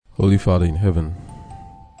Holy Father in heaven,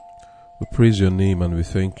 we praise your name and we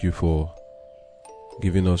thank you for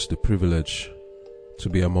giving us the privilege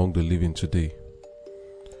to be among the living today.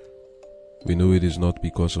 We know it is not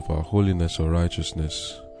because of our holiness or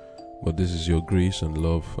righteousness, but this is your grace and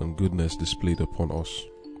love and goodness displayed upon us.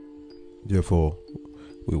 Therefore,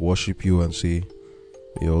 we worship you and say,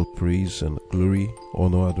 may all praise and glory,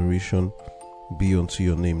 honor, adoration be unto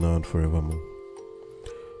your name now and forevermore.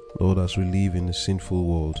 Lord, as we live in a sinful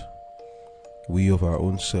world, we of our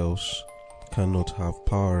own selves cannot have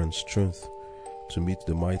power and strength to meet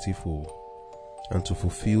the mighty foe and to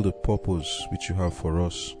fulfill the purpose which you have for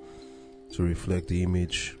us to reflect the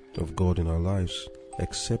image of God in our lives,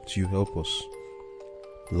 except you help us.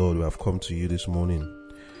 Lord, we have come to you this morning.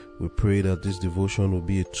 We pray that this devotion will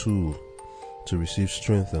be a tool to receive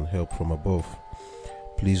strength and help from above.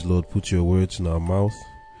 Please, Lord, put your words in our mouth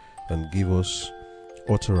and give us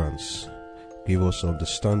utterance, give us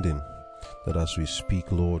understanding, that as we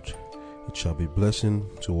speak, Lord, it shall be blessing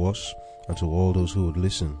to us and to all those who would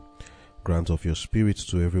listen. Grant of your Spirit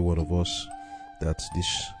to every one of us, that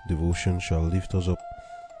this devotion shall lift us up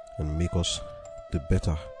and make us the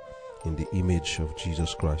better in the image of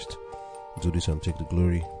Jesus Christ. Do this and take the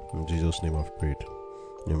glory. In Jesus' name I've prayed.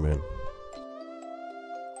 Amen.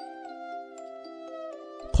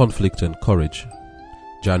 Conflict and Courage,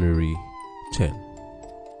 January 10.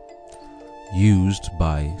 Used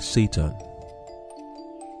by Satan.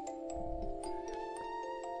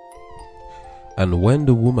 And when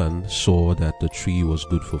the woman saw that the tree was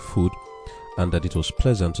good for food, and that it was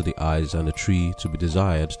pleasant to the eyes, and a tree to be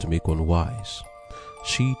desired to make one wise,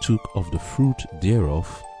 she took of the fruit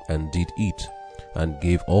thereof, and did eat, and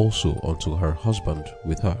gave also unto her husband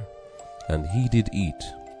with her, and he did eat.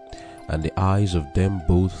 And the eyes of them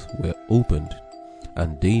both were opened,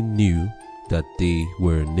 and they knew that they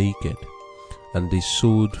were naked. And they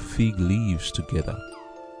sewed fig leaves together,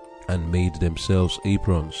 and made themselves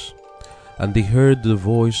aprons. And they heard the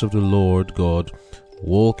voice of the Lord God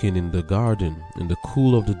walking in the garden in the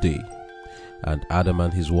cool of the day. And Adam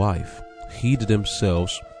and his wife hid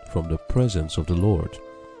themselves from the presence of the Lord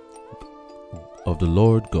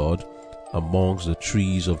God amongst the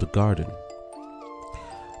trees of the garden.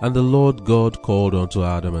 And the Lord God called unto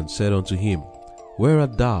Adam and said unto him, Where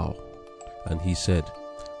art thou? And he said,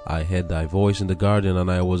 I heard thy voice in the garden, and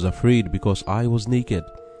I was afraid, because I was naked,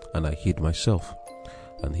 and I hid myself.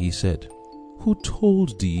 And he said, Who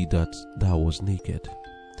told thee that thou wast naked?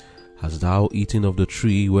 Hast thou eaten of the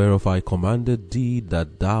tree whereof I commanded thee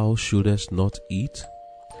that thou shouldest not eat?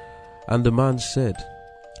 And the man said,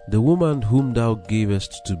 The woman whom thou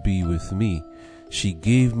gavest to be with me, she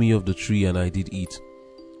gave me of the tree, and I did eat.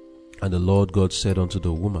 And the Lord God said unto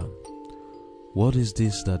the woman, What is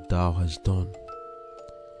this that thou hast done?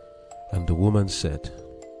 And the woman said,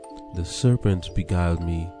 The serpent beguiled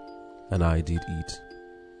me, and I did eat.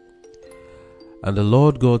 And the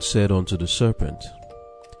Lord God said unto the serpent,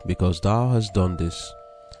 Because thou hast done this,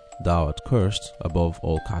 thou art cursed above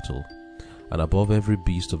all cattle, and above every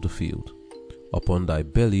beast of the field. Upon thy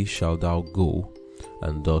belly shalt thou go,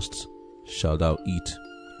 and dust shalt thou eat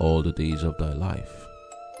all the days of thy life.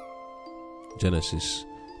 Genesis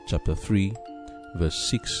chapter 3, verse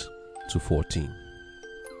 6 to 14.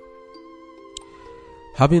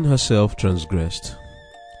 Having herself transgressed,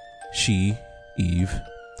 she, Eve,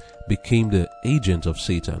 became the agent of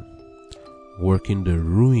Satan, working the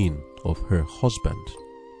ruin of her husband.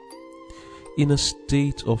 In a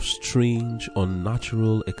state of strange,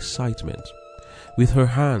 unnatural excitement, with her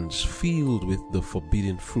hands filled with the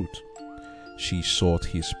forbidden fruit, she sought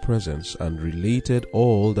his presence and related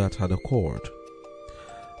all that had occurred.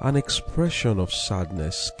 An expression of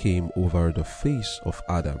sadness came over the face of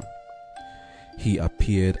Adam. He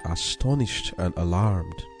appeared astonished and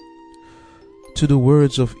alarmed. To the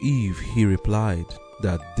words of Eve he replied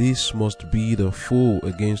that this must be the foe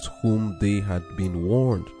against whom they had been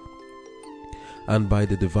warned, and by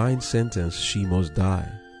the divine sentence she must die.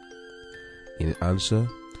 In answer,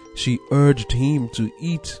 she urged him to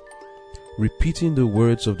eat, repeating the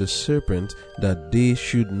words of the serpent that they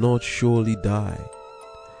should not surely die.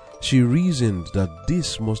 She reasoned that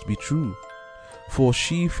this must be true, for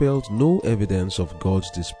she felt no evidence of God's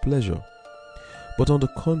displeasure, but on the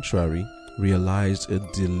contrary realized a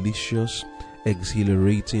delicious,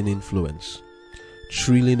 exhilarating influence,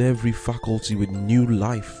 thrilling every faculty with new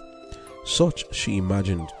life. Such she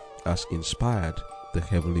imagined as inspired the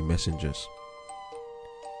heavenly messengers.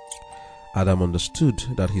 Adam understood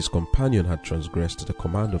that his companion had transgressed the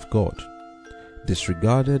command of God,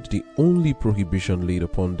 disregarded the only prohibition laid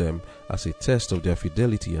upon them as a test of their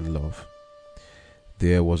fidelity and love.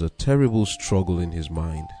 There was a terrible struggle in his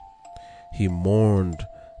mind. he mourned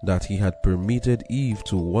that he had permitted Eve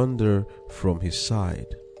to wander from his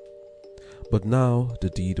side. But now the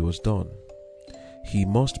deed was done. He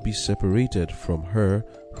must be separated from her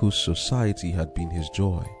whose society had been his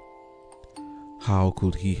joy. How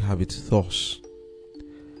could he have it thus?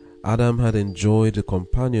 Adam had enjoyed the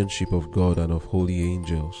companionship of God and of holy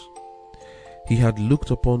angels. He had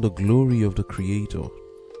looked upon the glory of the Creator.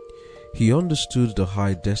 He understood the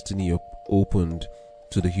high destiny opened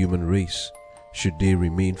to the human race, should they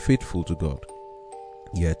remain faithful to God.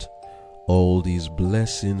 Yet, all these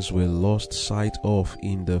blessings were lost sight of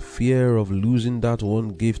in the fear of losing that one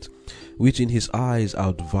gift which in his eyes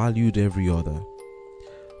outvalued every other.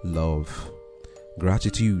 Love,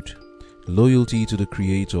 gratitude, loyalty to the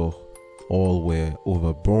Creator, all were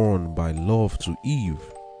overborne by love to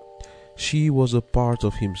Eve. She was a part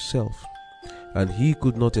of himself, and he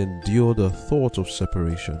could not endure the thought of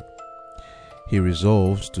separation. He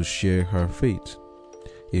resolved to share her fate.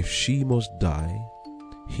 If she must die,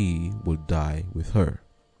 he would die with her.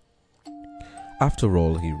 After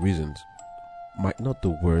all, he reasoned, might not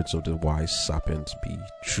the words of the wise serpent be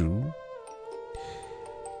true?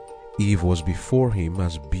 Eve was before him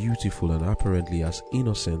as beautiful and apparently as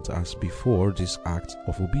innocent as before this act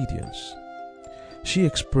of obedience. She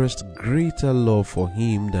expressed greater love for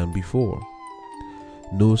him than before.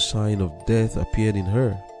 No sign of death appeared in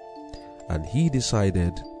her, and he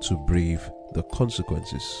decided to brave the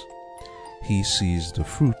consequences. He seized the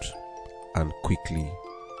fruit and quickly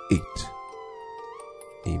ate.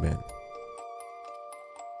 Amen.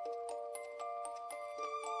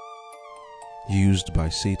 Used by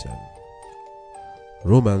Satan.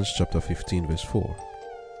 Romans chapter 15 verse 4.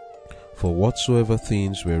 For whatsoever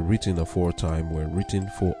things were written aforetime were written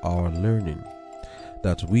for our learning,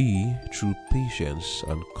 that we, through patience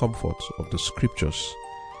and comfort of the Scriptures,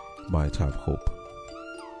 might have hope.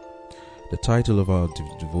 The title of our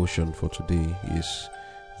devotion for today is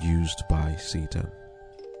Used by Satan.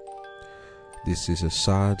 This is a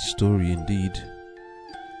sad story indeed,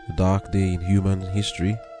 a dark day in human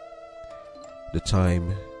history, the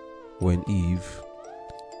time when Eve,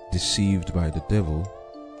 deceived by the devil,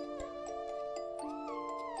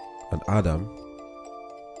 and Adam,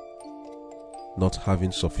 not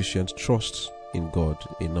having sufficient trust in God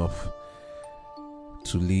enough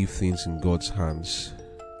to leave things in God's hands,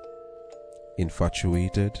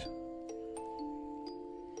 infatuated,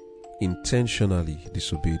 intentionally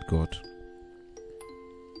disobeyed God.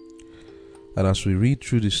 And as we read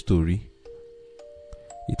through the story,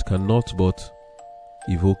 it cannot but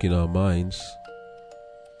evoke in our minds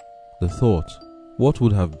the thought, what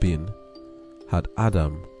would have been had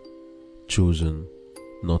Adam chosen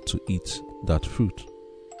not to eat that fruit?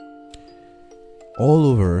 All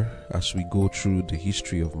over, as we go through the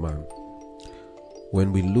history of man,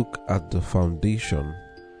 when we look at the foundation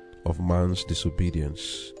of man's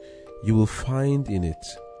disobedience, you will find in it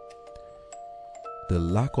the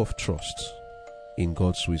lack of trust in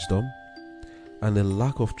God's wisdom and a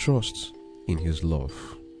lack of trust in His love.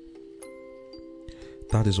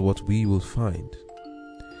 That is what we will find.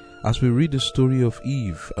 As we read the story of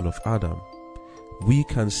Eve and of Adam, we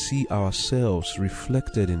can see ourselves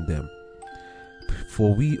reflected in them,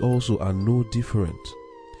 for we also are no different.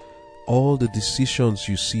 All the decisions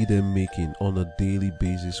you see them making on a daily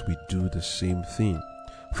basis, we do the same thing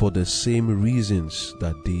for the same reasons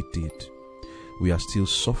that they did. We are still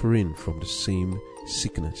suffering from the same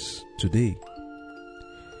sickness today.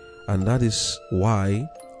 And that is why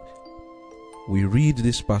we read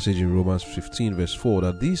this passage in Romans 15 verse 4,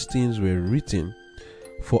 that these things were written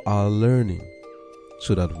for our learning,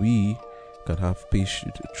 so that we can have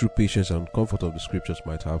patience, through patience and comfort of the Scriptures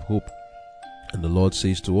might have hope. And the Lord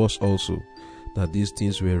says to us also that these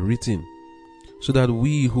things were written so that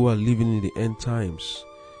we who are living in the end times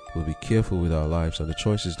will be careful with our lives and the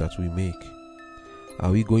choices that we make.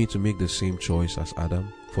 Are we going to make the same choice as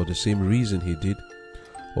Adam for the same reason he did,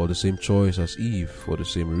 or the same choice as Eve for the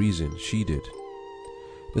same reason she did?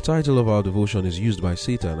 The title of our devotion is Used by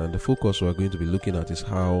Satan, and the focus we are going to be looking at is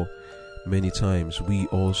how many times we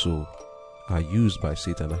also are used by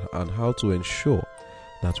Satan and how to ensure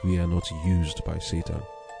that we are not used by Satan.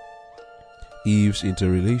 Eve's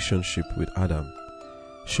interrelationship with Adam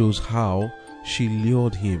shows how she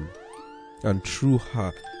lured him and through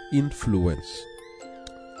her influence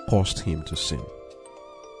caused him to sin.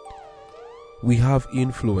 We have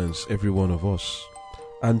influence, every one of us,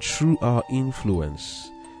 and through our influence,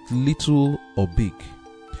 little or big,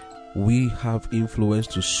 we have influence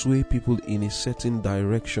to sway people in a certain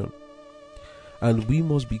direction, and we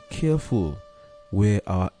must be careful where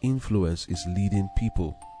our influence is leading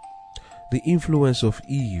people. The influence of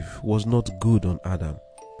Eve was not good on Adam.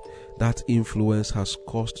 That influence has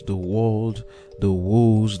caused the world the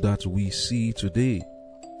woes that we see today.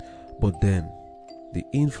 But then, the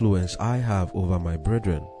influence I have over my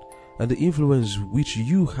brethren, and the influence which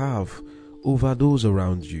you have over those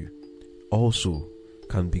around you, also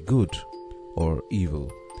can be good or evil.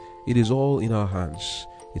 It is all in our hands.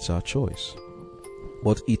 It's our choice.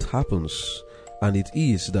 But it happens, and it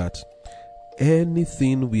is that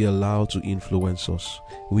anything we allow to influence us,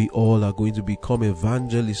 we all are going to become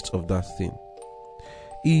evangelists of that thing.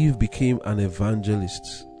 Eve became an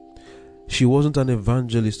evangelist. She wasn't an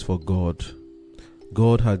evangelist for God.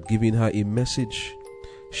 God had given her a message.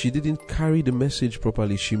 She didn't carry the message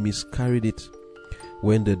properly. She miscarried it.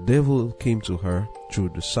 When the devil came to her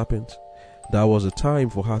through the serpent, that was a time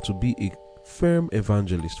for her to be a firm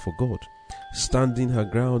evangelist for God, standing her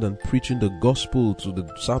ground and preaching the gospel to the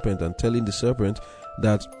serpent and telling the serpent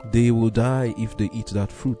that they will die if they eat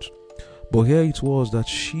that fruit. But here it was that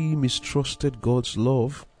she mistrusted God's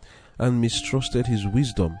love and mistrusted his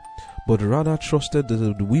wisdom, but rather trusted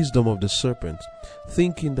the wisdom of the serpent,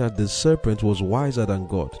 thinking that the serpent was wiser than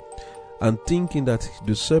God, and thinking that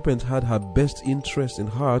the serpent had her best interest in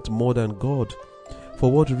heart more than God.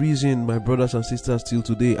 For what reason, my brothers and sisters, till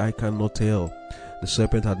today I cannot tell. The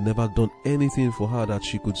serpent had never done anything for her that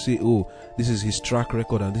she could say, oh, this is his track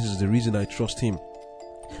record and this is the reason I trust him.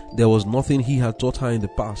 There was nothing he had taught her in the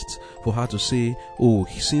past for her to say, oh,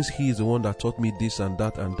 since he is the one that taught me this and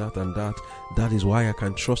that and that and that, that is why I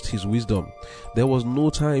can trust his wisdom. There was no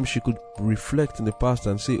time she could reflect in the past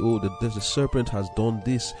and say, oh, the serpent has done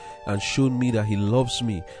this and shown me that he loves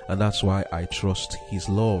me, and that's why I trust his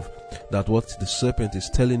love. That what the serpent is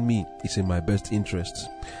telling me is in my best interests.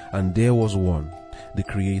 And there was one, the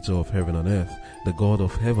creator of heaven and earth, the God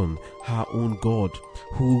of heaven, her own God,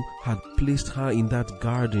 who had placed her in that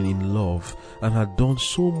garden in love and had done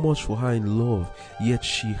so much for her in love, yet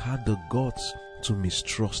she had the guts to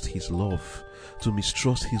mistrust his love, to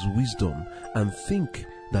mistrust his wisdom, and think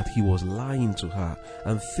that he was lying to her,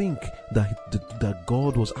 and think that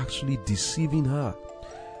God was actually deceiving her.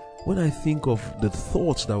 When I think of the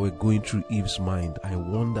thoughts that were going through Eve's mind, I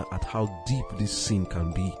wonder at how deep this sin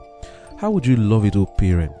can be. How would you love it, O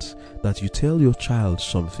parent, that you tell your child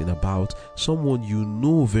something about someone you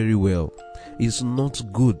know very well is not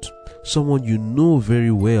good, someone you know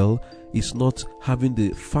very well is not having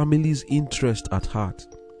the family's interest at heart,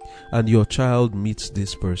 and your child meets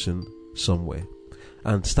this person somewhere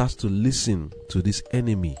and starts to listen to this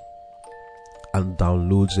enemy and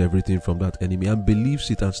downloads everything from that enemy and believes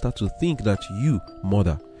it and starts to think that you,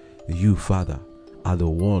 mother, you, father, are the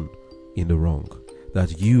one in the wrong,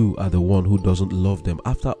 that you are the one who doesn't love them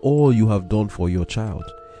after all you have done for your child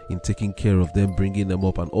in taking care of them, bringing them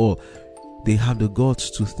up and all. They have the guts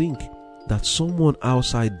to think that someone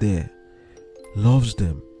outside there loves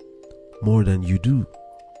them more than you do.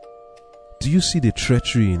 Do you see the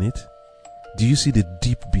treachery in it? Do you see the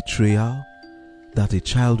deep betrayal that a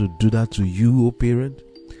child would do that to you, O parent?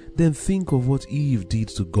 Then think of what Eve did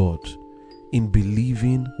to God in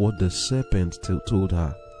believing what the serpent told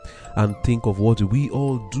her. And think of what we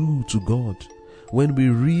all do to God when we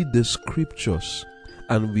read the scriptures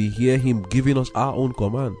and we hear him giving us our own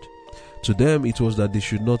command. To them it was that they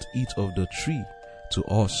should not eat of the tree. To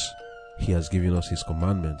us, he has given us his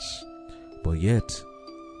commandments. But yet,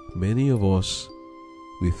 many of us,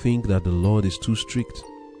 we think that the Lord is too strict,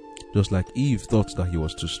 just like Eve thought that he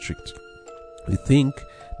was too strict. We think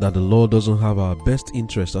that the Lord doesn't have our best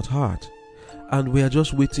interest at heart, and we are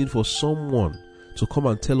just waiting for someone to come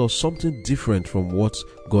and tell us something different from what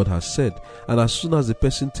God has said. And as soon as the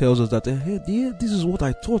person tells us that, hey, yeah, this is what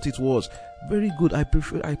I thought it was, very good, I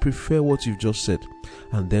prefer what you've just said,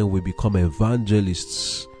 and then we become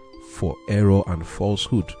evangelists for error and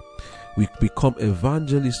falsehood. We become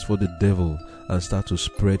evangelists for the devil and start to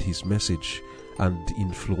spread his message and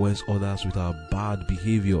influence others with our bad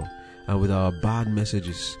behavior and with our bad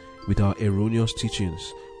messages, with our erroneous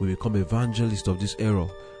teachings. We become evangelists of this error,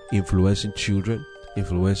 influencing children,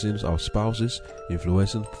 influencing our spouses,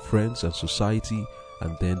 influencing friends and society,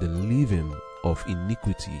 and then the living of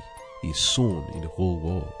iniquity is sown in the whole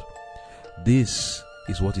world. This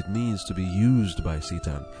is what it means to be used by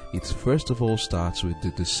Satan. It first of all starts with the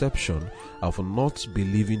deception of not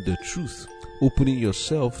believing the truth, opening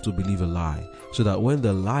yourself to believe a lie, so that when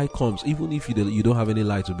the lie comes, even if you don't have any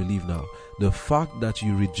lie to believe now, the fact that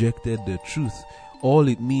you rejected the truth, all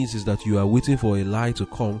it means is that you are waiting for a lie to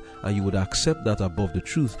come and you would accept that above the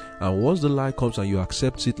truth. And once the lie comes and you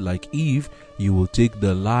accept it like Eve, you will take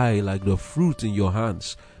the lie like the fruit in your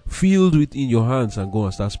hands, filled within your hands, and go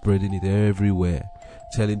and start spreading it everywhere.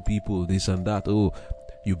 telling people this and that. Oh,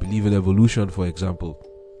 you believe in evolution, for example.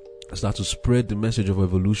 Start to spread the message of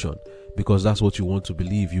evolution because that's what you want to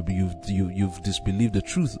believe. You've disbelieved the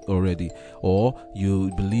truth already, or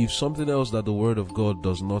you believe something else that the Word of God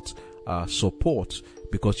does not support,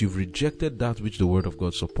 because you've rejected that which the Word of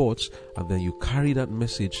God supports, and then you carry that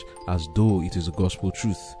message as though it is a gospel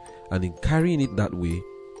truth. And in carrying it that way,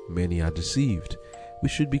 many are deceived. We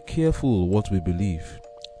should be careful what we believe.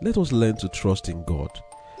 Let us learn to trust in God.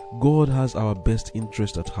 God has our best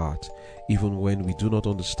interest at heart. Even when we do not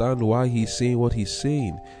understand why He's saying what He's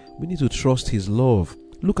saying, we need to trust His love.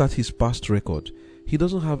 Look at His past record. He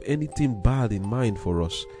doesn't have anything bad in mind for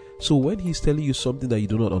us. So when He's telling you something that you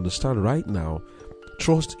do not understand right now,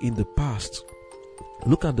 trust in the past.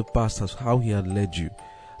 Look at the past as how He had led you.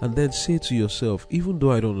 And then say to yourself, even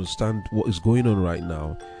though I don't understand what is going on right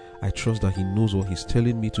now, I trust that He knows what He's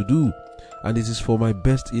telling me to do. And it is for my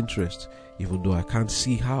best interest, even though I can't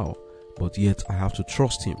see how. But yet I have to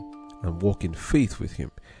trust Him and walk in faith with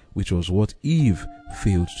Him, which was what Eve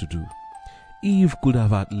failed to do. Eve could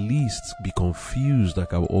have at least be confused,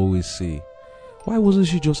 like I will always say. Why wasn't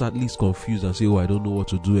she just at least confused and say, oh, I don't know what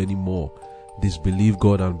to do anymore? Disbelieve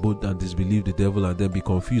God and disbelieve the devil, and then be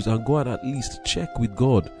confused, and go and at least check with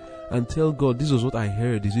God and tell God, this is what I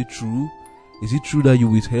heard. Is it true? Is it true that you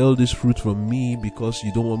withheld this fruit from me because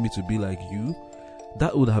you don't want me to be like you?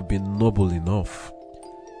 That would have been noble enough.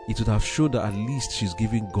 It would have shown that at least she's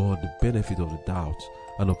giving God the benefit of the doubt,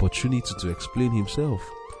 an opportunity to explain Himself.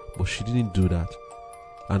 But she didn't do that.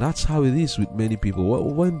 And that's how it is with many people.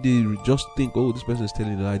 When they just think, oh, this person is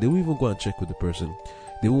telling a lie, they won't even go and check with the person.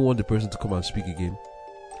 They won't want the person to come and speak again,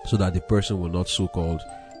 so that the person will not so-called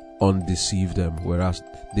undeceive them. Whereas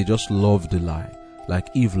they just love the lie. Like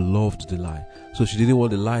Eve loved the lie. So she didn't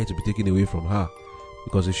want the lie to be taken away from her.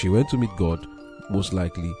 Because if she went to meet God, most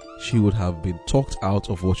likely she would have been talked out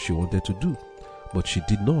of what she wanted to do. But she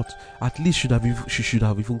did not. At least she should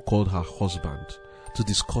have even called her husband to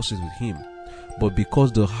discuss it with him. But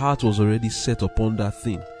because the heart was already set upon that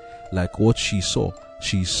thing, like what she saw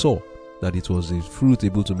that it was a fruit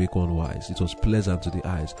able to make one wise. It was pleasant to the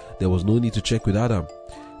eyes. There was no need to check with Adam.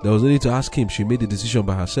 There was no need to ask him. She made the decision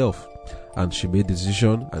by herself. And she made the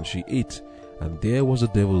decision and she ate. And there was the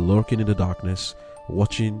devil lurking in the darkness,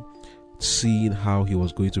 watching, seeing how he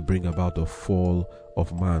was going to bring about the fall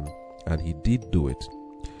of man. And he did do it.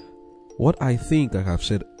 What I think I have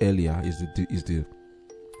said earlier is the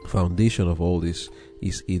foundation of all this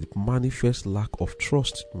is a manifest lack of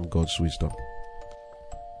trust in God's wisdom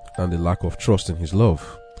and the lack of trust in His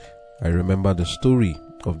love. I remember the story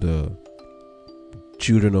of the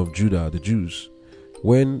children of Judah, the Jews,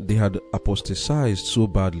 when they had apostatized so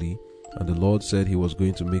badly, and the Lord said He was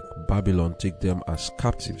going to make Babylon take them as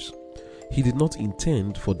captives. He did not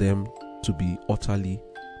intend for them to be utterly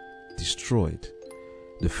destroyed.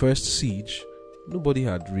 The first siege, nobody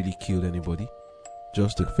had really killed anybody.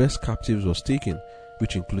 Just the first captives was taken,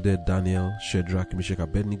 which included Daniel, Shadrach, Meshach,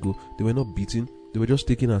 Abednego. They were not beaten. They were just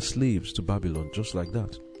taken as slaves to Babylon, just like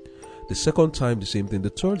that. The second time, the same thing. The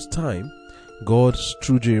third time, God,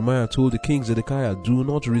 through Jeremiah, told the king Zedekiah, do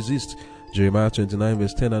not resist. Jeremiah 29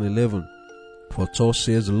 verse 10 and 11. For thus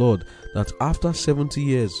says the Lord, that after 70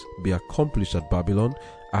 years be accomplished at Babylon,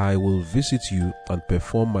 I will visit you and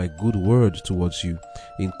perform my good word towards you,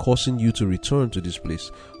 in causing you to return to this place.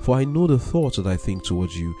 For I know the thoughts that I think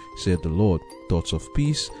towards you, said the Lord, thoughts of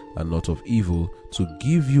peace and not of evil, to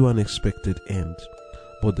give you an expected end.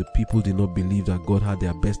 But the people did not believe that God had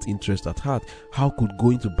their best interest at heart. How could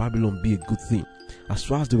going to Babylon be a good thing? As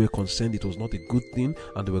far as they were concerned, it was not a good thing,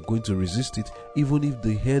 and they were going to resist it. Even if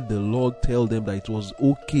they heard the Lord tell them that it was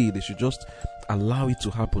okay, they should just allow it to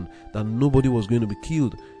happen, that nobody was going to be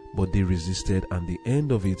killed. But they resisted, and the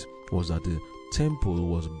end of it was that the temple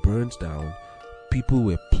was burnt down. People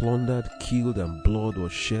were plundered, killed, and blood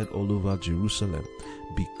was shed all over Jerusalem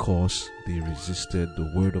because they resisted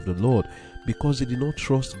the word of the Lord. Because they did not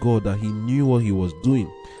trust God, that He knew what He was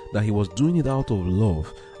doing, that He was doing it out of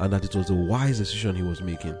love, and that it was a wise decision He was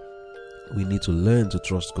making. We need to learn to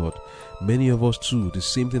trust God. Many of us too, the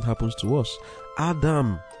same thing happens to us.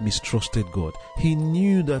 Adam mistrusted God. He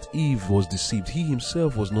knew that Eve was deceived. He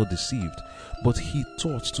himself was not deceived, but he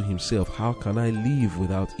thought to himself, how can I live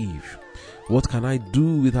without Eve? What can I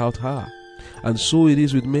do without her? And so it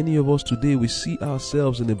is with many of us today. We see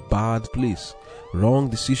ourselves in a bad place. Wrong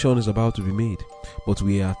decision is about to be made, but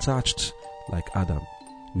we are attached like Adam.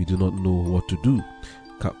 We do not know what to do.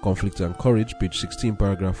 Conflict and Courage, page 16,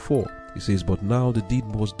 paragraph 4. It says, but now the deed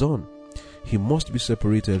was done. He must be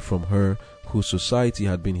separated from her whose society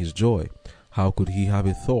had been his joy. How could he have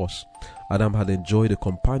a thirst? Adam had enjoyed the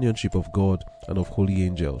companionship of God and of holy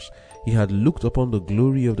angels. He had looked upon the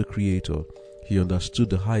glory of the Creator. He understood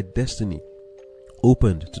the high destiny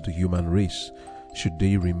opened to the human race, should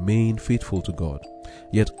they remain faithful to God.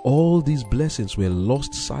 Yet all these blessings were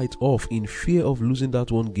lost sight of in fear of losing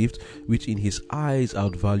that one gift which in his eyes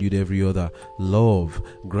outvalued every other. Love,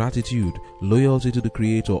 gratitude, loyalty to the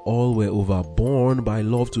Creator, all were overborne by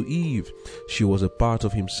love to Eve. She was a part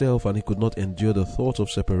of himself and he could not endure the thought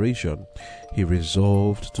of separation. He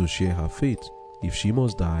resolved to share her fate. If she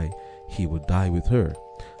must die, he would die with her.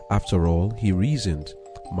 After all, he reasoned,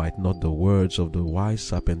 might not the words of the wise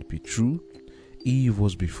serpent be true? Eve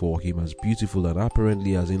was before him as beautiful and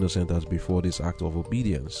apparently as innocent as before this act of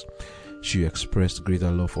obedience. She expressed greater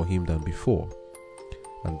love for him than before.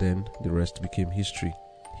 And then the rest became history.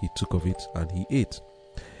 He took of it and he ate.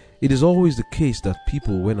 It is always the case that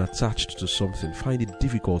people, when attached to something, find it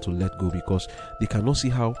difficult to let go because they cannot see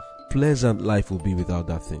how pleasant life will be without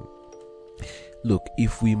that thing. Look,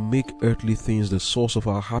 if we make earthly things the source of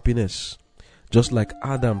our happiness, just like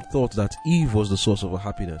Adam thought that Eve was the source of our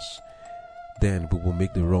happiness, then we will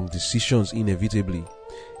make the wrong decisions inevitably.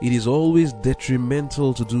 It is always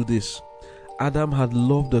detrimental to do this. Adam had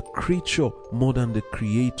loved the creature more than the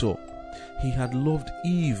Creator. He had loved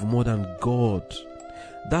Eve more than God.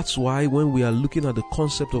 That's why when we are looking at the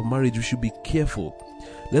concept of marriage, we should be careful.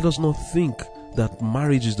 Let us not think that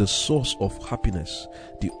marriage is the source of happiness.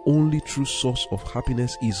 The only true source of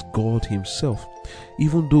happiness is God Himself.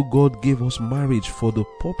 Even though God gave us marriage for the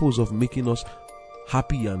purpose of making us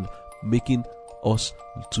happy and making us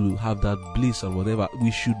to have that bliss and whatever, we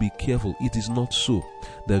should be careful. It is not so.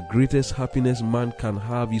 The greatest happiness man can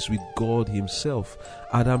have is with God Himself.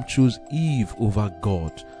 Adam chose Eve over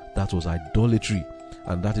God. That was idolatry.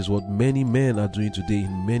 And that is what many men are doing today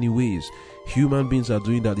in many ways. Human beings are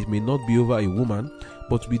doing that. It may not be over a woman,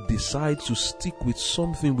 but we decide to stick with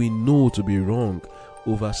something we know to be wrong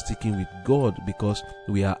over sticking with God because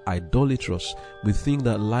we are idolatrous. We think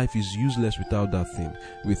that life is useless without that thing.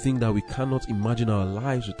 We think that we cannot imagine our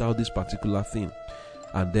lives without this particular thing.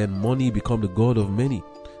 And then money become the God of many.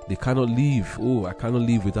 They cannot live. Oh, I cannot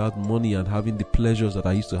live without money and having the pleasures that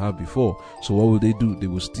I used to have before. So what will they do? They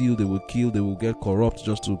will steal, they will kill, they will get corrupt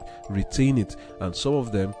just to retain it. And some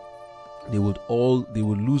of them, they would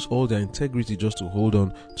lose all their integrity just to hold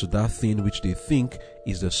on to that thing which they think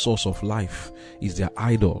is the source of life, is their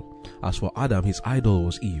idol. As for Adam, his idol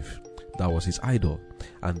was Eve. That was his idol.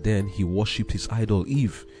 And then he worshipped his idol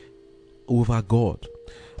Eve over God.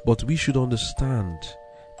 But we should understand,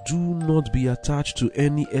 do not be attached to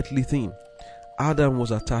any earthly thing. Adam was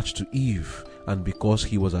attached to Eve, and because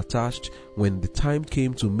he was attached, when the time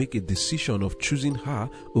came to make a decision of choosing her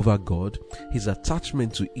over God, his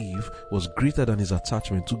attachment to Eve was greater than his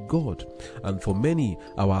attachment to God. And for many,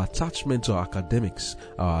 our attachment to our academics,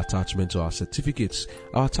 our attachment to our certificates,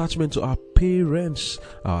 our attachment to our parents,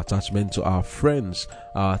 our attachment to our friends,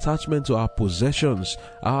 our attachment to our possessions,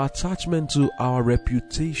 our attachment to our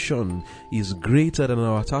reputation is greater than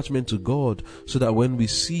our attachment to God, so that when we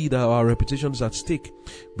see that our reputation is at stake,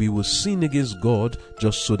 we will sin against God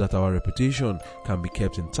just so that our reputation can be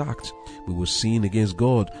kept intact. We will sin against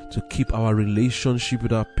God to keep our relationship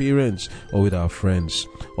with our parents or with our friends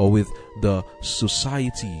or with the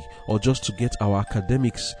society or just to get our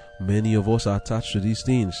academics. Many of us are attached to these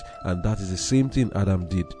things, and that is the same thing Adam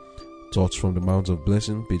did. Thoughts from the Mount of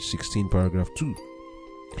Blessing, page 16, paragraph 2.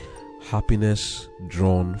 Happiness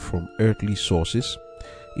drawn from earthly sources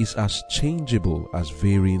is as changeable as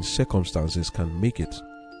varying circumstances can make it.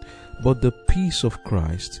 But the peace of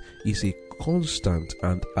Christ is a constant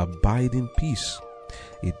and abiding peace.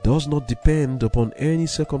 It does not depend upon any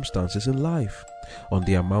circumstances in life, on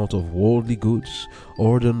the amount of worldly goods,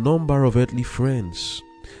 or the number of earthly friends.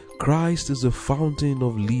 Christ is the fountain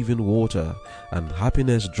of living water, and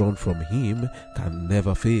happiness drawn from Him can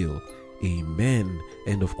never fail. Amen.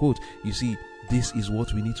 End of quote. You see, this is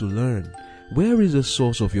what we need to learn. Where is the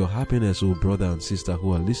source of your happiness, oh brother and sister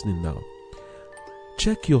who are listening now?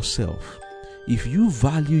 Check yourself. If you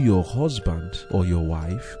value your husband or your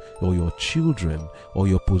wife or your children or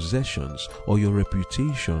your possessions or your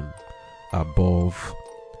reputation above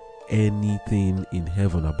anything in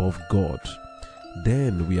heaven, above God,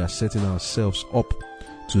 then we are setting ourselves up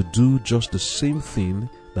to do just the same thing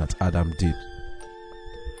that Adam did.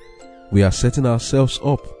 We are setting ourselves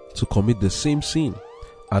up to commit the same sin.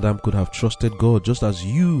 Adam could have trusted God just as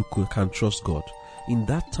you can trust God. In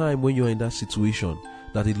that time when you're in that situation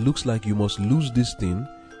that it looks like you must lose this thing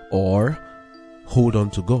or hold on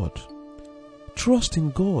to God, trust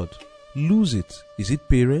in God. Lose it. Is it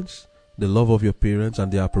parents? The love of your parents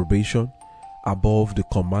and their approbation? above the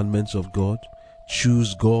commandments of God?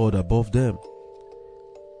 Choose God above them.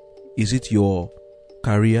 Is it your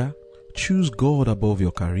career? Choose God above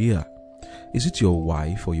your career. Is it your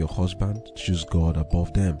wife or your husband? Choose God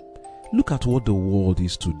above them. Look at what the world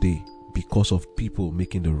is today because of people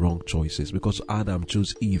making the wrong choices. Because Adam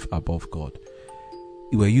chose Eve above God.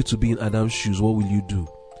 Were you to be in Adam's shoes, what will you do?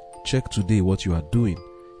 Check today what you are doing.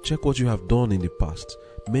 Check what you have done in the past.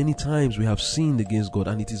 Many times we have sinned against God,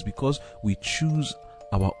 and it is because we choose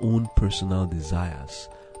our own personal desires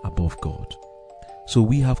above God. So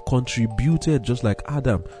we have contributed, just like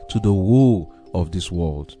Adam, to the woe of this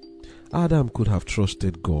world. Adam could have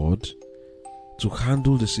trusted God to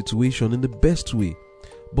handle the situation in the best way.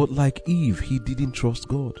 But like Eve, he didn't trust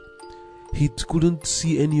God. He couldn't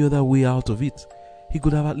see any other way out of it. He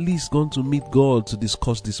could have at least gone to meet God to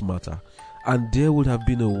discuss this matter, and there would have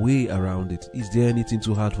been a way around it. Is there anything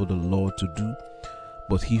too hard for the Lord to do?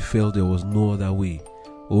 But he felt there was no other way.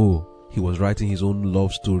 Oh, he was writing his own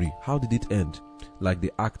love story. How did it end? Like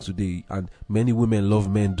they act today, and many women love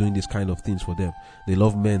men doing this kind of things for them. They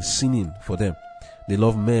love men sinning for them. They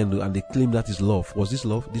love men and they claim that is love. Was this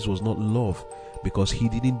love? This was not love, because he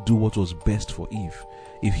didn't do what was best for Eve.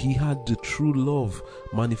 If he had the true love,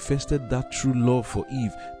 manifested that true love for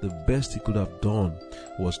Eve, the best he could have done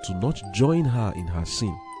was to not join her in her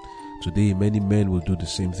sin. Today, many men will do the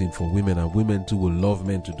same thing for women, and women too will love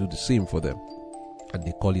men to do the same for them. And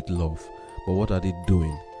they call it love. But what are they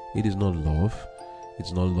doing? It is not love.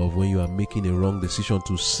 It's not love when you are making a wrong decision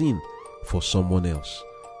to sin for someone else.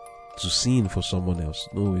 To sin for someone else.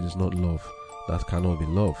 No, it is not love. That cannot be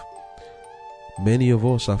love. Many of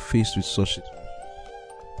us are faced with such situations.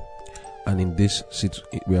 And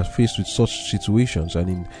we are faced with such situations. And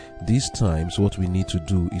in these times, what we need to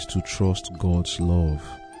do is to trust God's love.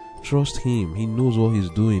 Trust Him. He knows what He's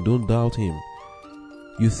doing. Don't doubt Him.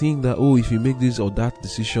 You think that, if you make this or that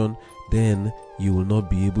decision, then you will not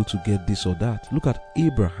be able to get this or that. Look at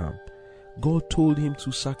Abraham. God told him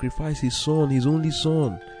to sacrifice his son, his only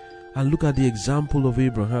son. And look at the example of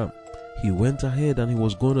Abraham. He went ahead and he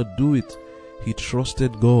was going to do it. He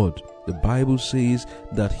trusted God. The Bible says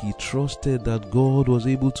that he trusted that God was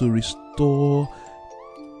able to restore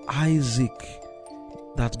Isaac,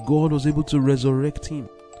 that God was able to resurrect him.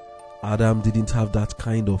 Adam didn't have that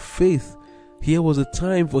kind of faith. Here was a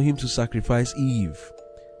time for him to sacrifice Eve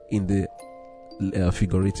in the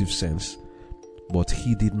figurative sense, but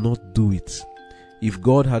he did not do it. If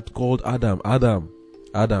God had called Adam,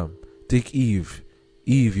 take Eve,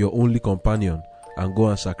 your only companion, and go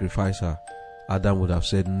and sacrifice her, Adam would have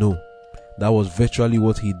said no. That was virtually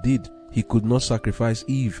what he did. He could not sacrifice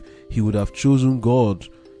Eve. He would have chosen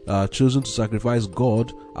to sacrifice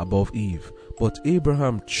God above Eve. But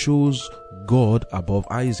Abraham chose God above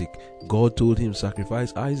Isaac. God told him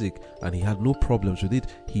sacrifice Isaac, and he had no problems with it.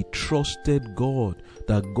 He trusted God,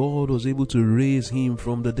 that God was able to raise him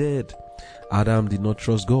from the dead. Adam did not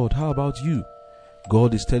trust God. How about you?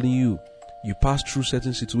 God is telling you, you pass through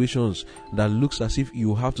certain situations that looks as if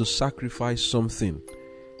you have to sacrifice something.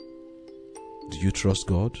 Do you trust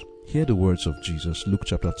God? Hear the words of Jesus, Luke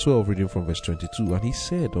chapter 12, reading from verse 22. And he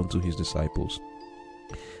said unto his disciples,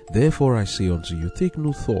 Therefore I say unto you, take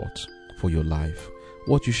no thought for your life,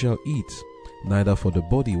 what you shall eat, neither for the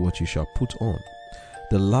body what you shall put on.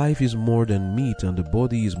 The life is more than meat, and the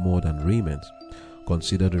body is more than raiment.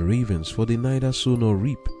 Consider the ravens, for they neither sow nor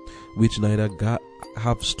reap, which neither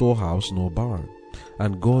have storehouse nor barn,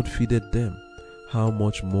 and God feedeth them. How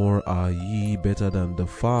much more are ye better than the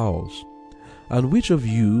fowls? And which of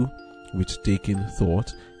you, with taking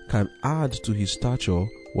thought, can add to his stature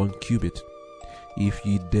 1 cubit? If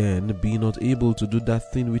ye then be not able to do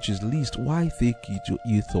that thing which is least, why take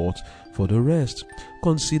ye thought for the rest?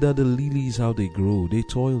 Consider the lilies, how they grow. They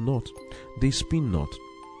toil not, they spin not.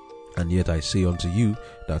 And yet I say unto you,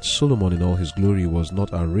 that Solomon in all his glory was not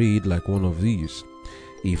arrayed like one of these.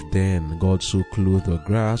 If then God so clothe the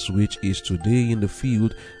grass, which is today in the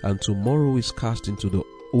field, and tomorrow is cast into the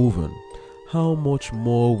oven, how much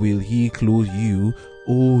more will he clothe you,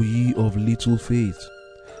 O ye of little faith?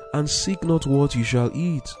 And seek not what you shall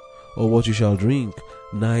eat, or what you shall drink,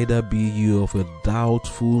 neither be ye of a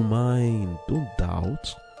doubtful mind. Don't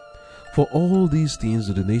doubt. For all these things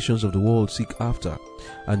do the nations of the world seek after,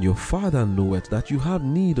 and your Father knoweth that you have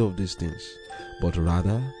need of these things. But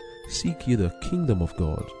rather seek ye the kingdom of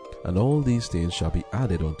God, and all these things shall be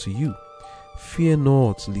added unto you. Fear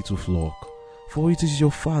not, little flock, for it is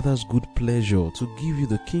your Father's good pleasure to give you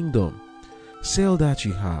the kingdom. Sell that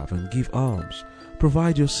ye have, and give alms.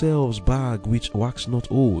 Provide yourselves bag which wax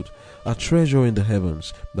not old, a treasure in the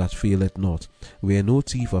heavens that faileth not, where no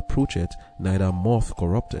thief approacheth, neither moth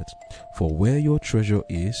corrupteth. For where your treasure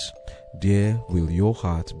is, there will your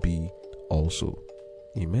heart be also.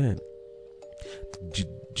 Amen.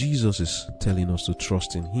 Jesus is telling us to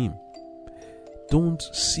trust in Him. Don't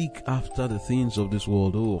seek after the things of this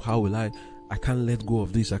world. Oh, how will I can't let go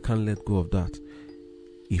of this, I can't let go of that.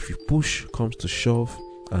 If you push comes to shove,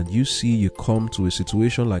 and you come to a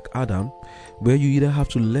situation like Adam, where you either have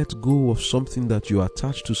to let go of something that you are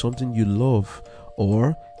attached to, something you love,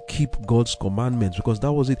 or keep God's commandments, because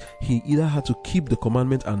that was it. He either had to keep the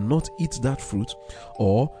commandment and not eat that fruit,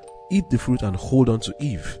 or eat the fruit and hold on to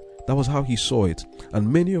Eve. That was how he saw it. And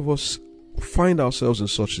many of us find ourselves in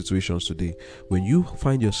such situations today. When you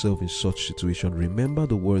find yourself in such situation, remember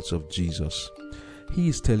the words of Jesus. He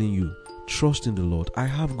is telling you, trust in the Lord. I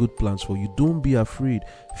have good plans for you. Don't be afraid.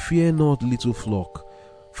 Fear not, little flock,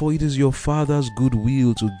 for it is your Father's good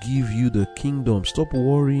will to give you the kingdom. Stop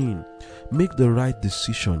worrying. Make the right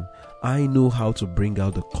decision. I know how to bring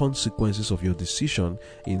out the consequences of your decision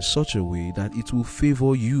in such a way that it will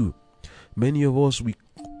favor you. Many of us,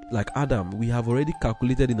 like Adam, we have already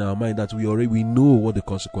calculated in our mind that we know what the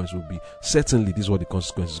consequence will be. Certainly, this is what the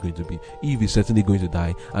consequence is going to be. Eve is certainly going to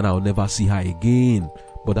die, and I'll never see her again.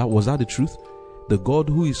 But was that the truth? The God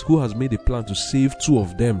who has made a plan to save two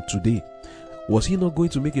of them today, was He not going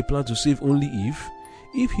to make a plan to save only Eve?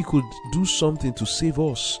 If He could do something to save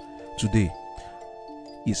us today,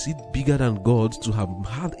 is it bigger than God to have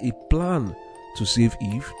had a plan to save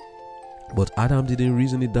Eve? But Adam didn't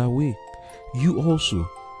reason it that way. You also,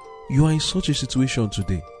 you are in such a situation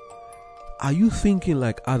today. Are you thinking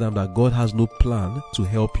like Adam that God has no plan to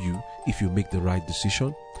help you if you make the right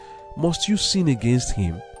decision? Must you sin against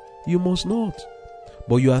Him? You must not.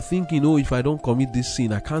 But you are thinking, oh, if I don't commit this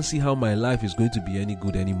sin, I can't see how my life is going to be any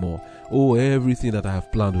good anymore. Oh, everything that I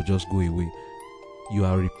have planned will just go away. You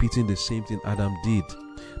are repeating the same thing Adam did.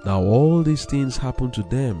 Now, all these things happen to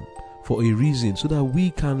them for a reason, so that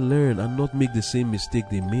we can learn and not make the same mistake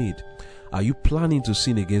they made. Are you planning to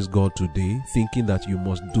sin against God today, thinking that you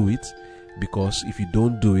must do it? Because if you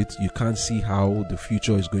don't do it, you can't see how the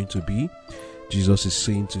future is going to be. Jesus is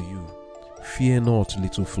saying to you, fear not,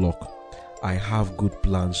 little flock. I have good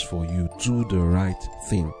plans for you. Do the right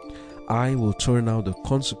thing. I will turn out the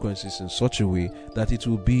consequences in such a way that it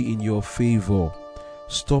will be in your favor.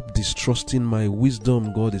 Stop distrusting my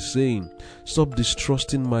wisdom, God is saying. Stop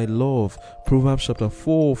distrusting my love. Proverbs chapter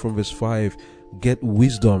 4 from verse 5. Get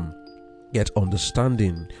wisdom. Get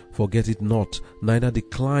understanding, forget it not, neither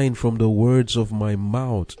decline from the words of my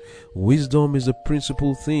mouth. Wisdom is the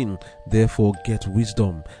principal thing, therefore get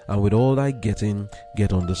wisdom, and with all thy getting,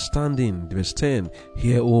 get understanding. Verse 10,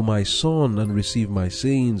 hear, O my son, and receive my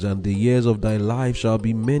sayings, and the years of thy life shall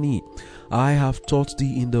be many. I have taught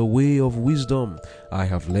thee in the way of wisdom, I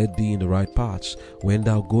have led thee in the right paths. When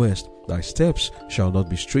thou goest, thy steps shall not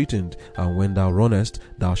be straitened, and when thou runnest,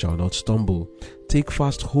 thou shalt not stumble. Take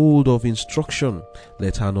fast hold of instruction,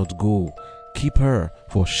 let her not go. Keep her,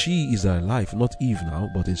 for she is thy life, not Eve now,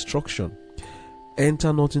 but instruction.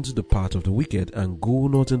 Enter not into the path of the wicked, and go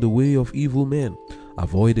not in the way of evil men.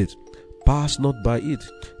 Avoid it, pass not by it,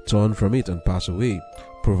 turn from it and pass away.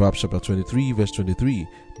 Proverbs chapter 23 verse 23,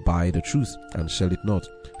 buy the truth and sell it not.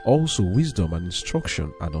 Also wisdom and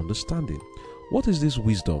instruction and understanding. What is this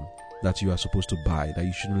wisdom that you are supposed to buy, that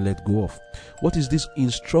you shouldn't let go of? What is this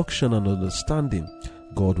instruction and understanding?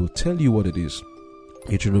 God will tell you what it is.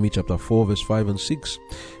 Deuteronomy chapter 4 verse 5 and 6.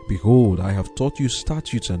 Behold, I have taught you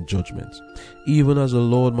statutes and judgments, even as the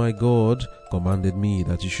Lord my God commanded me,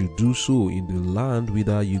 that you should do so in the land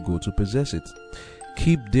whither you go to possess it.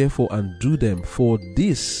 Keep therefore and do them, for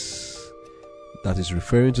this, that is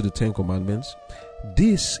referring to the 10 commandments,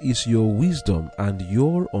 this is your wisdom and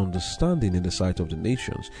your understanding in the sight of the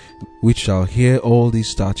nations, which shall hear all these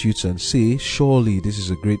statutes and say, surely this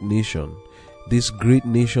is a great nation. This great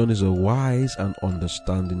nation is a wise and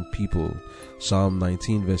understanding people. Psalm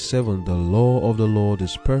 19 verse 7, the law of the Lord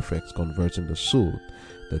is perfect, converting the soul.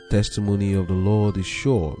 The testimony of the Lord is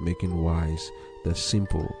sure, making wise the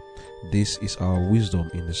simple. This is our wisdom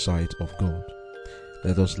in the sight of God.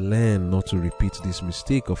 Let us learn not to repeat this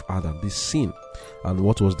mistake of Adam, this sin. And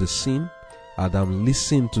what was the sin? Adam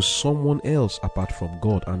listened to someone else apart from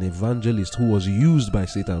God, an evangelist who was used by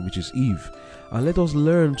Satan, which is Eve. And let us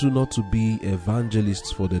learn to not to be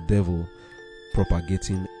evangelists for the devil,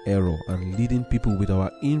 propagating error and leading people with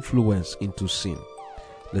our influence into sin.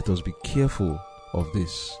 Let us be careful of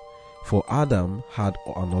this. For Adam had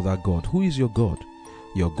another God. Who is your God?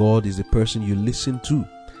 Your God is the person you listen to.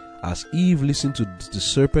 As Eve listened to the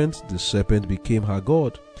serpent became her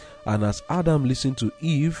God. And as Adam listened to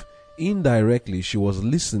Eve, indirectly she was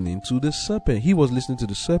listening to the serpent. He was listening to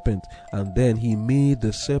the serpent, and then he made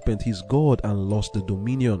the serpent his God and lost the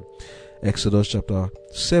dominion. Exodus chapter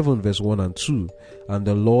 7 verse 1 and 2. And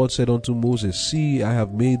the Lord said unto Moses, See, I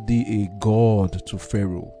have made thee a God to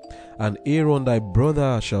Pharaoh, and Aaron thy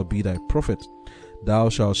brother shall be thy prophet. Thou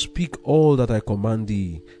shalt speak all that I command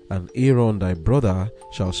thee, and Aaron thy brother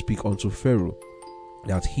shall speak unto Pharaoh,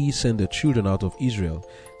 that he send the children out of Israel.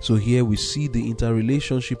 So here we see the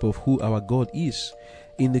interrelationship of who our God is.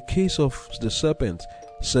 In the case of the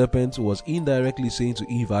serpent was indirectly saying to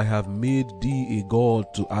Eve, I have made thee a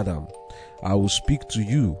God to Adam. I will speak to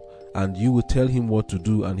you, and you will tell him what to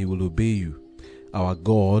do, and he will obey you. Our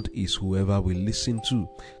God is whoever we listen to.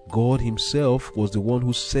 God himself was the one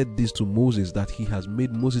who said this to Moses, that he has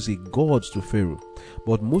made Moses a God to Pharaoh.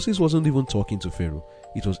 But Moses wasn't even talking to Pharaoh.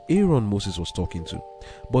 It was Aaron Moses was talking to.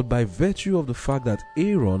 But by virtue of the fact that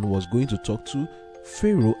Aaron was going to talk to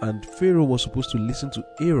Pharaoh, and Pharaoh was supposed to listen to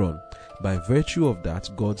Aaron, by virtue of that,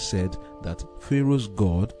 God said that Pharaoh's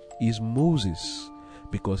God is Moses,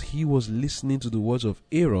 because he was listening to the words of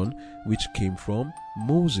Aaron, which came from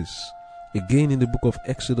Moses. Again in the book of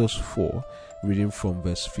Exodus 4, reading from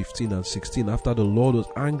verse 15 and 16, after the Lord was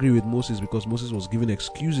angry with Moses because Moses was giving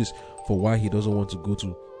excuses for why he doesn't want to go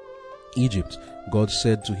to Egypt, God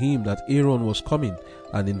said to him that Aaron was coming,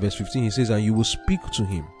 and in verse 15 he says, And you will speak to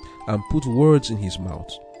him and put words in his mouth,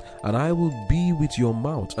 and I will be with your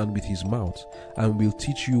mouth and with his mouth, and will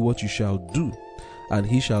teach you what you shall do, and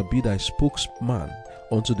he shall be thy spokesman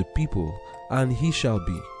unto the people, and he shall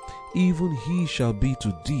be, even he shall be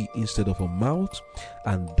to thee instead of a mouth,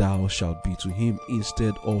 and thou shalt be to him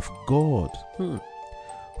instead of God.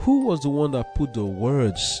 Who was the one that put the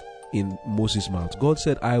words in Moses' mouth? God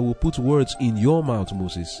said, I will put words in your mouth,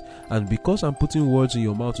 Moses, and because I'm putting words in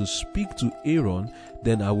your mouth to speak to Aaron,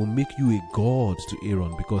 then I will make you a God to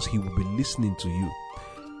Aaron, because he will be listening to you.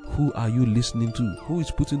 Who are you listening to? Who is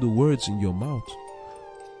putting the words in your mouth?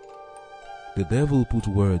 The devil put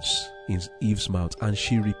words in Eve's mouth, and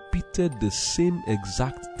she repeated the same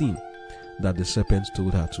exact thing that the serpent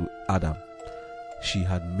told her to Adam. She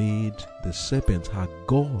had made the serpent her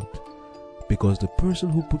God, because the person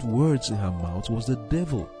who put words in her mouth was the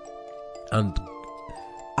devil. And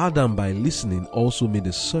Adam, by listening, also made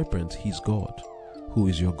the serpent his God. Who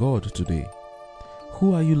is your God today?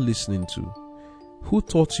 Who are you listening to? Who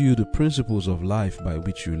taught you the principles of life by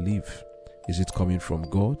which you live? Is it coming from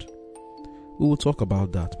God? We will talk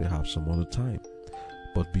about that perhaps some other time.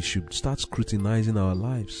 But we should start scrutinizing our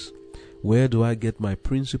lives. Where do I get my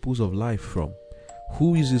principles of life from?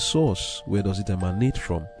 Who is the source? Where does it emanate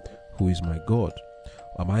from? Who is my God?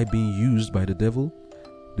 Am I being used by the devil?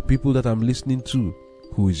 The people that I'm listening to,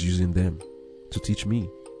 who is using them to teach me?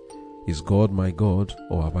 Is God my God,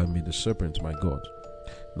 or have I made the serpent my God?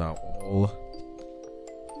 Now,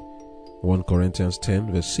 1 Corinthians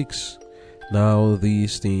 10 verse 6. Now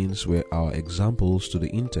these things were our examples, to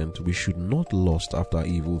the intent we should not lust after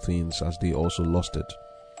evil things as they also lusted.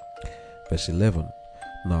 Verse 11.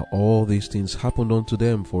 Now all these things happened unto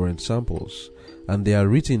them for examples, and they are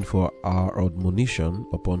written for our admonition,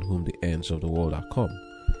 upon whom the ends of the world are come.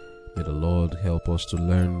 May the Lord help us to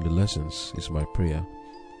learn the lessons, is my prayer.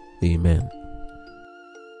 Amen.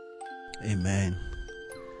 Amen.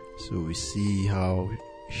 So we see how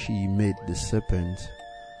she made the serpent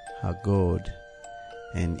her God,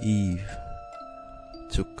 and Eve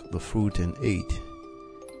took the fruit and ate.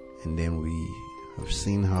 And then we have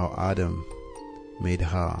seen how Adam made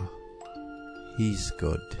her his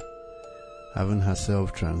God. Having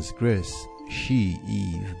herself transgressed, she,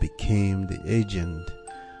 Eve, became the agent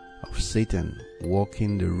of Satan,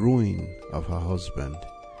 working the ruin of her husband.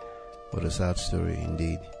 What a sad story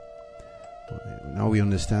indeed. Now we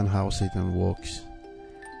understand how Satan works.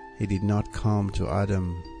 He did not come to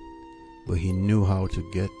Adam, but he knew how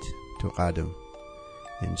to get to Adam.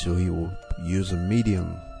 And so he will use a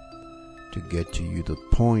medium to get to you, the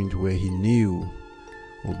point where he knew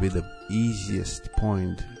will be the easiest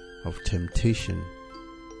point of temptation.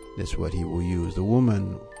 That's what he will use. The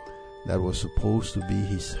woman that was supposed to be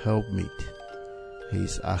his helpmeet,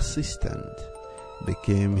 his assistant,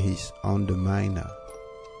 became his underminer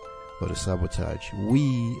or the sabotage.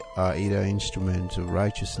 We are either instruments of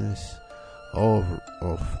righteousness or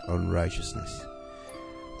of unrighteousness.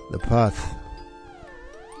 The path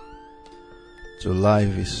to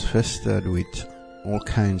life is festered with all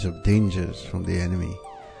kinds of dangers from the enemy.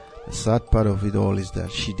 The sad part of it all is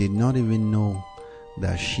that she did not even know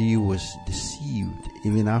that she was deceived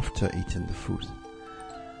even after eating the fruit.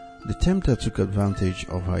 The tempter took advantage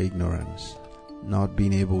of her ignorance, not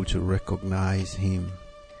being able to recognize him.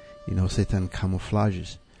 Satan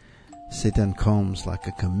camouflages. Satan comes like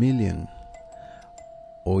a chameleon.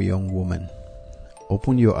 Oh, young woman,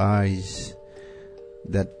 open your eyes.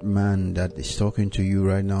 That man that is talking to you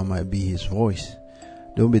right now might be his voice.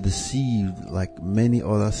 Don't be deceived like many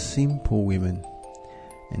other simple women.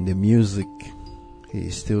 In the music, he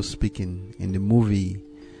is still speaking. In the movie,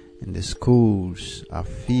 in the schools are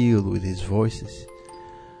filled with his voices.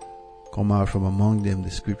 Come out from among them,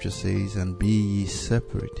 the scripture says, and be ye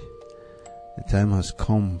separate. The time has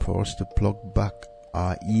come for us to pluck back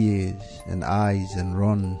our ears and eyes and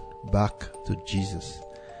run back to Jesus.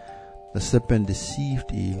 The serpent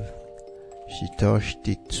deceived Eve. She touched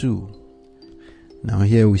it too. Now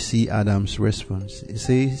here we see Adam's response. It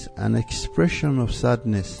says, an expression of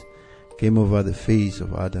sadness came over the face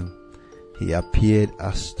of Adam. He appeared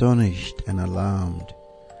astonished and alarmed.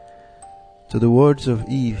 To the words of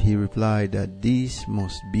Eve, he replied that this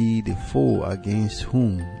must be the foe against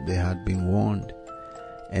whom they had been warned,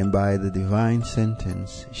 and by the divine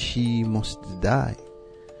sentence, she must die.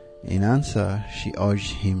 In answer, she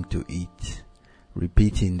urged him to eat,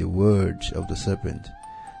 repeating the words of the serpent,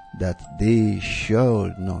 that they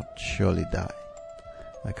shall not surely die.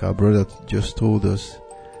 Like our brother just told us,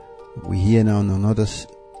 we hear now another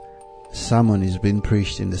sermon is being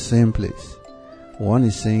preached in the same place. One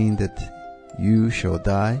is saying that you shall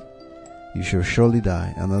die, you shall surely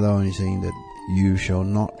die. Another one is saying that you shall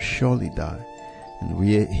not surely die. And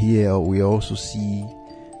we also see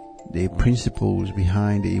the principles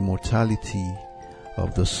behind the immortality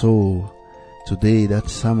of the soul. Today that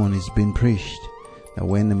sermon is being preached, that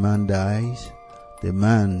when the man dies, the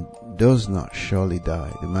man does not surely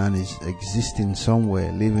die. The man is existing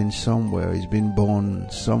somewhere, living somewhere, is being born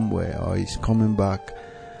somewhere, or is coming back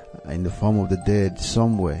in the form of the dead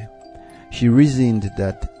somewhere. She reasoned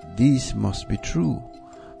that this must be true,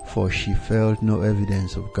 for she felt no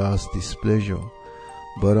evidence of God's displeasure,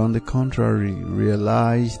 but on the contrary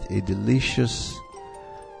realized a delicious,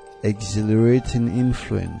 exhilarating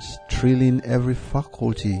influence, thrilling every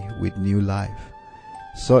faculty with new life.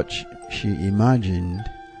 Such she imagined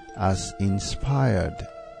as inspired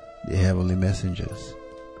the heavenly messengers.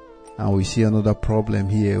 And we see another problem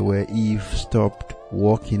here where Eve stopped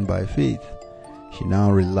walking by faith. She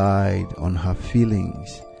now relied on her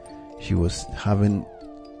feelings. She was having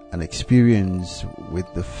an experience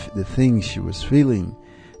with the things she was feeling,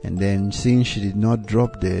 and then since she did not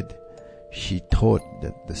drop dead, she thought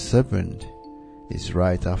that the serpent is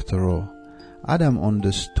right after all. Adam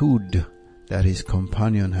understood that his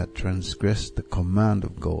companion had transgressed the command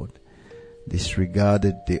of God,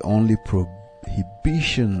 disregarded the only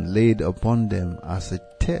prohibition laid upon them as a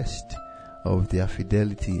test of their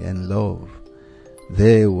fidelity and love.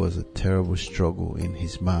 There was a terrible struggle in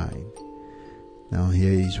his mind. Now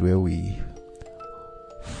here is where we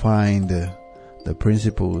find the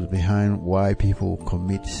principles behind why people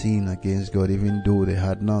commit sin against God even though they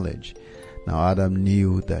had knowledge. Now Adam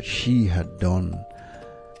knew that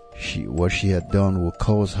what she had done would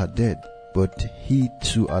cause her death, but he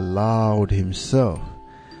too allowed his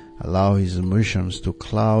emotions to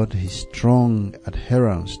cloud his strong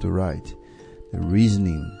adherence to right, the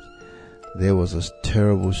reasoning. There was a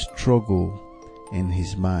terrible struggle in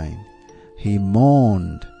his mind. He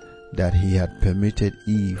mourned that he had permitted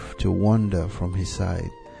Eve to wander from his side.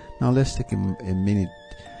 Now let's take a minute.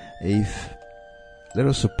 Let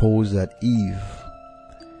us suppose that Eve,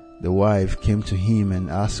 the wife, came to him and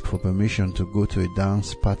asked for permission to go to a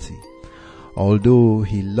dance party. Although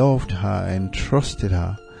he loved her and trusted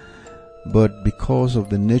her, but because of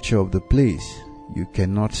the nature of the place, you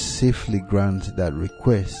cannot safely grant that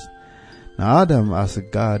request. Now Adam, as a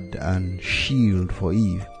guard and shield for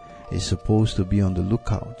Eve, is supposed to be on the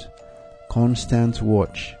lookout, constant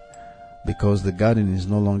watch, because the garden is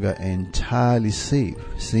no longer entirely safe,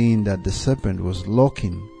 seeing that the serpent was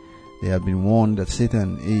lurking. They have been warned that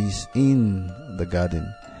Satan is in the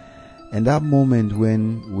garden. And that moment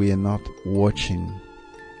when we are not watching,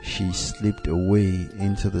 she slipped away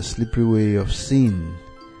into the slippery way of sin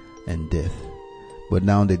and death. But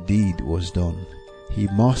now the deed was done. He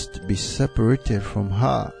must be separated from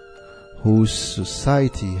her, whose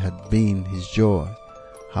society had been his joy.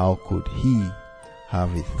 How could he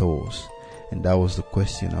have it thus? And that was the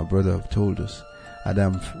question our brother told us.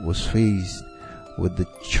 Adam was faced with the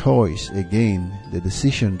choice again, the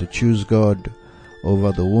decision to choose God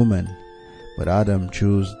over the woman. But Adam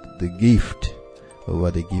chose the gift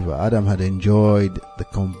over the giver. Adam had enjoyed the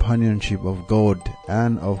companionship of God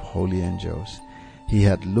and of holy angels. He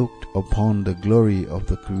had looked upon the glory of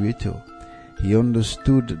the Creator. He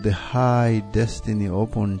understood the high destiny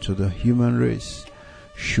open to the human race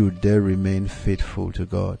should they remain faithful to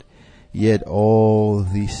God. Yet all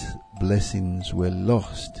these blessings were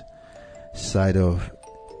lost sight of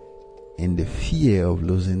in the fear of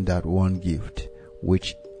losing that one gift,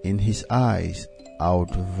 which in his eyes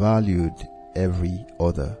outvalued every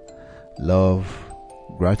other. Love,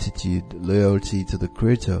 gratitude, loyalty to the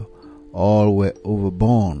Creator, all were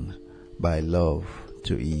overborne by love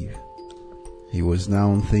to Eve. He was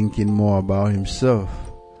now thinking more about himself.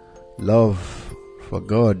 Love for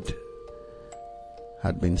God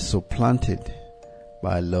had been supplanted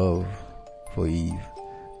by love for Eve.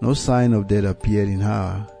 No sign of death appeared in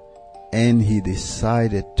her, and he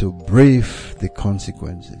decided to brave the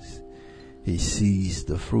consequences. He seized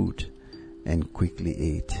the fruit and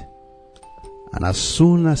quickly ate. And as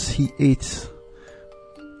soon as he ate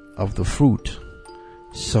of the fruit,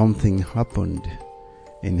 something happened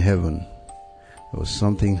in heaven. There was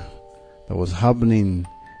something that was happening,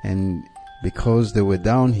 and because they were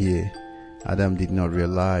down here, Adam did not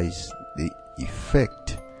realize the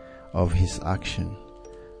effect of his action.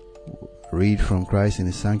 Read from Christ in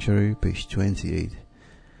the Sanctuary, page 28.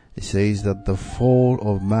 It says that the fall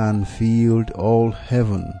of man filled all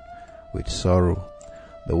heaven with sorrow.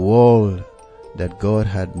 The world that God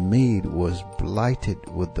had made was blighted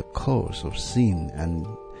with the curse of sin and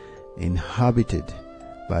inhabited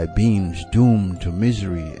by beings doomed to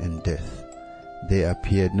misery and death. There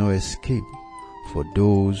appeared no escape for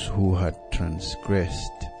those who had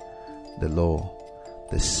transgressed the law.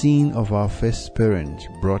 The sin of our first parents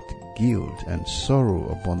brought guilt and sorrow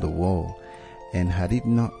upon the world, and had it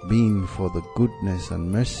not been for the goodness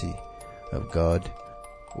and mercy of God,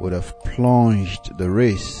 would have plunged the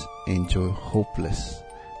race into hopeless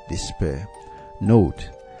despair. Note,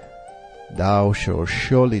 thou shalt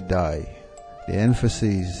surely die. The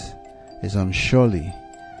emphasis is on surely.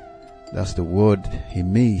 That's the word he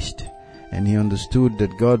missed, and he understood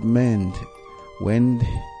that God meant when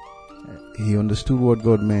he understood what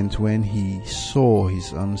God meant when he saw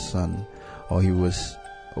his own son, or he was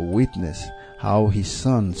a witness how his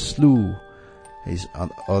son slew his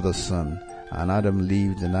other son, and Adam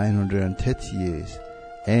lived 930 years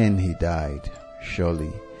and he died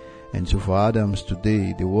surely. And so for Adams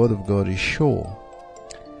today, the word of God is sure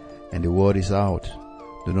and the word is out.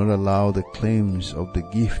 Do not allow the claims of the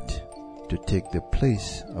gift to take the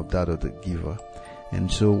place of that of the giver. And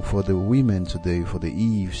so for the women today, for the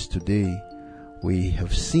Eves today, we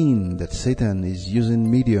have seen that Satan is using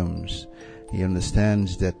mediums. He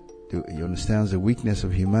understands the weakness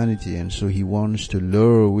of humanity, and so he wants to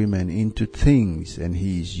lure women into things, and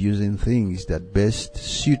he is using things that best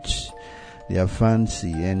suits their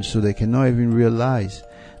fancy, and so they cannot even realize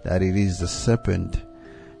that it is the serpent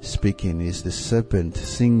speaking, is the serpent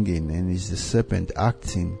singing, and is the serpent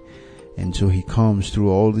acting. And so he comes through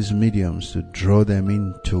all these mediums to draw them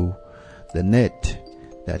into the net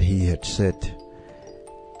that he had set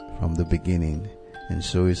from the beginning. And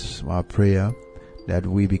so it's our prayer that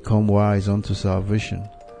we become wise unto salvation.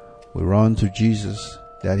 We run to Jesus,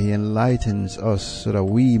 that he enlightens us so that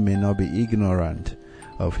we may not be ignorant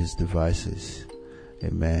of his devices.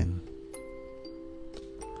 Amen.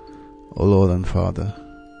 O Lord and Father,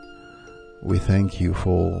 we thank you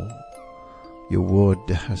for your word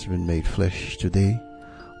that has been made flesh today.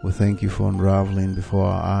 We thank you for unraveling before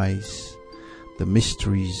our eyes the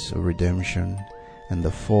mysteries of redemption and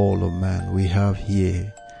the fall of man. We have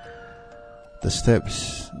here the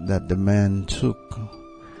steps that the man took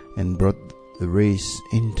and brought the race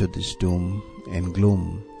into this doom and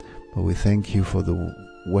gloom. But we thank you for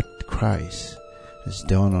what Christ has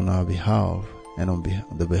done on our behalf and on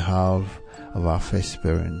the behalf of our first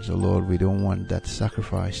parents. Oh Lord, we don't want that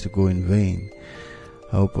sacrifice to go in vain.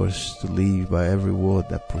 Help us to live by every word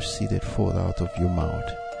that proceeded forth out of your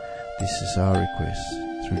mouth. This is our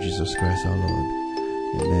request through Jesus Christ our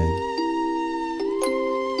Lord. Amen.